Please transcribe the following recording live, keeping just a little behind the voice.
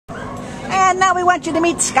And now we want you to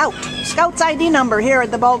meet Scout. Scout's ID number here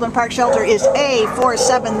at the Baldwin Park Shelter is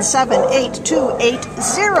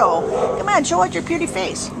A4778280. Come on, show us your pretty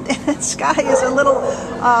face. Skye is a little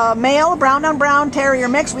male, brown on brown terrier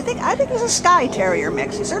mix. I think he's a Skye Terrier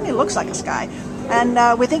mix. He certainly looks like a Skye.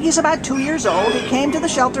 And we think he's about 2 years old. He came to the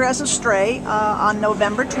shelter as a stray on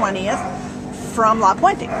November 20th. From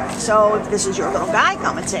Puente. So if this is your little guy,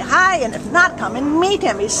 come and say hi, and if not, come and meet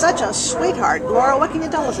him. He's such a sweetheart. Laura, what can you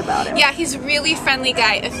tell us about him? Yeah, he's a really friendly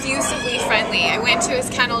guy, effusively friendly. I went to his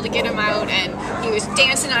kennel to get him out, and he was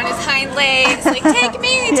dancing on his hind legs, like, take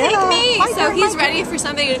me, take me. So he's ready for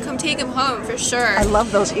somebody to come take him home, for sure. I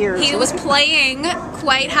love those ears. He was playing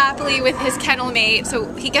quite happily with his kennel mate, so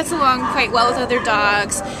he gets along quite well with other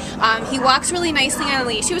dogs. He walks really nicely on a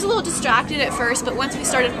leash. He was a little distracted at first, but once we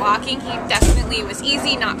started walking, he definitely was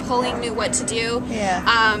easy, not pulling, knew what to do.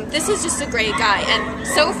 Yeah. This is just a great guy, and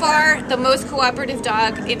so far the most cooperative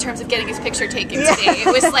dog in terms of getting his picture taken today.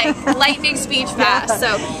 It was like lightning speed fast.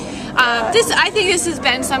 So I think this has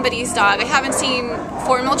been somebody's dog. I haven't seen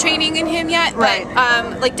formal training in him yet, but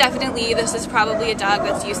like definitely this is probably a dog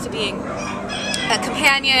that's used to being a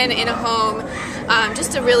companion in a home.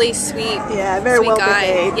 Just a really sweet, very well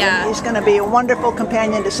behaved. Yeah, he's going to be a wonderful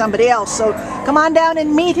companion to somebody else. So come on down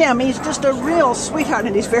and meet him. He's just a real sweetheart,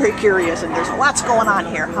 and he's very curious. And there's lots going on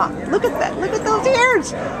here, huh? Look at that! Look at those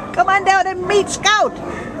ears! Come on down and meet Scout.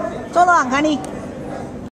 So long, honey.